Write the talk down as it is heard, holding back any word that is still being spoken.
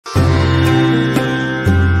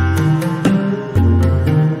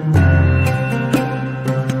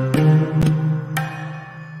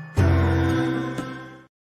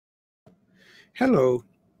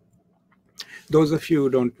Those of you who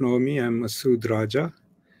don't know me, I'm Masood Raja,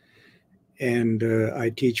 and I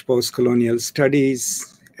teach postcolonial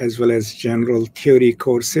studies as well as general theory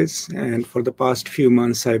courses. And for the past few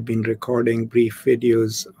months, I've been recording brief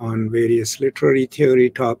videos on various literary theory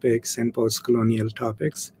topics and postcolonial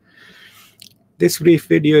topics. This brief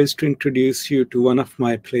video is to introduce you to one of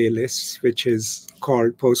my playlists, which is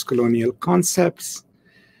called Postcolonial Concepts.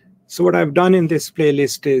 So what I've done in this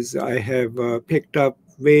playlist is I have picked up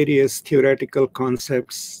various theoretical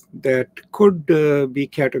concepts that could be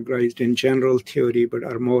categorized in general theory, but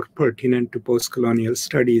are more pertinent to postcolonial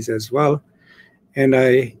studies as well. And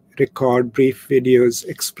I record brief videos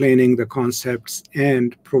explaining the concepts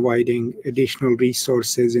and providing additional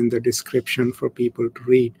resources in the description for people to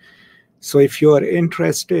read. So if you are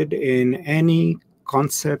interested in any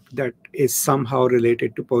concept that is somehow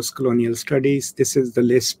related to postcolonial studies, this is the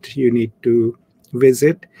list you need to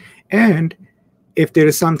visit. And if there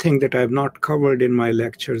is something that I've not covered in my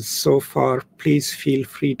lectures so far, please feel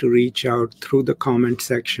free to reach out through the comment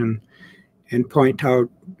section and point out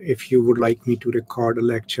if you would like me to record a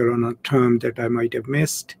lecture on a term that I might have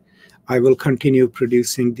missed. I will continue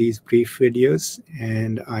producing these brief videos,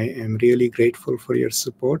 and I am really grateful for your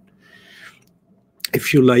support.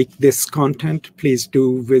 If you like this content, please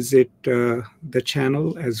do visit the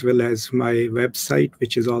channel as well as my website,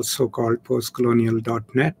 which is also called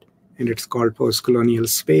postcolonial.net, and it's called Postcolonial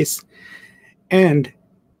Space. And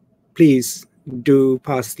please do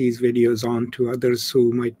pass these videos on to others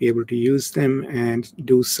who might be able to use them, and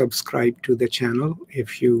do subscribe to the channel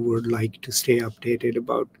if you would like to stay updated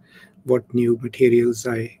about what new materials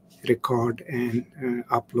I record and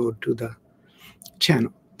upload to the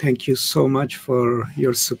channel. Thank you so much for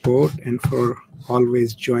your support and for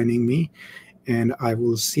always joining me. And I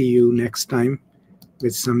will see you next time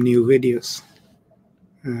with some new videos.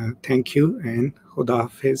 Thank you, and Khuda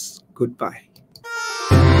Hafiz. Goodbye.